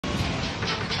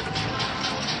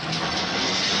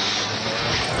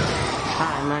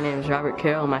Hi, my name is Robert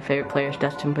Carroll. My favorite player is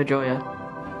Dustin Pedroia.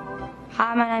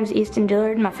 Hi, my name is Easton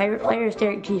Dillard. My favorite player is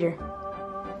Derek Jeter.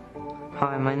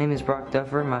 Hi, my name is Brock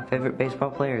Duffer. My favorite baseball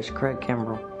player is Craig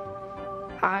Kimbrell.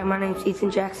 Hi, my name is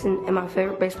Ethan Jackson, and my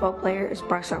favorite baseball player is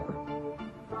Bryce Harper.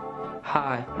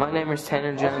 Hi, my name is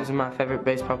Tanner Jones, and my favorite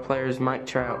baseball player is Mike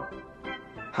Trout.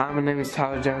 Hi, my name is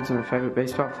Tyler Jones, and my favorite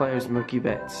baseball player is Mookie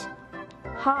Betts.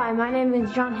 Hi, my name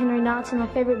is John Henry Knotts, and my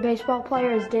favorite baseball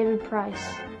player is David Price.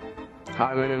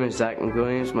 Hi, my name is Zach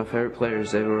McWilliams. My favorite player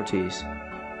is David Ortiz.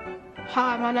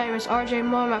 Hi, my name is RJ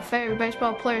Moore. My favorite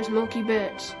baseball player is Mookie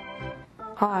Betts.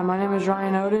 Hi, my name is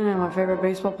Ryan Oden, and my favorite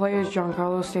baseball player is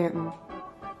Giancarlo Stanton.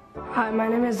 Hi, my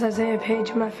name is Isaiah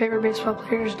Page, and my favorite baseball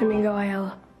player is Domingo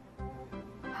Ayala.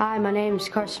 Hi, my name is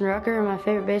Carson Rucker, and my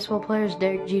favorite baseball player is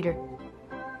Derek Jeter.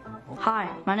 Hi,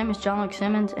 my name is John Luke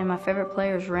Simmons, and my favorite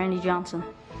player is Randy Johnson.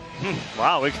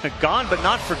 Wow, we've gone but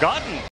not forgotten.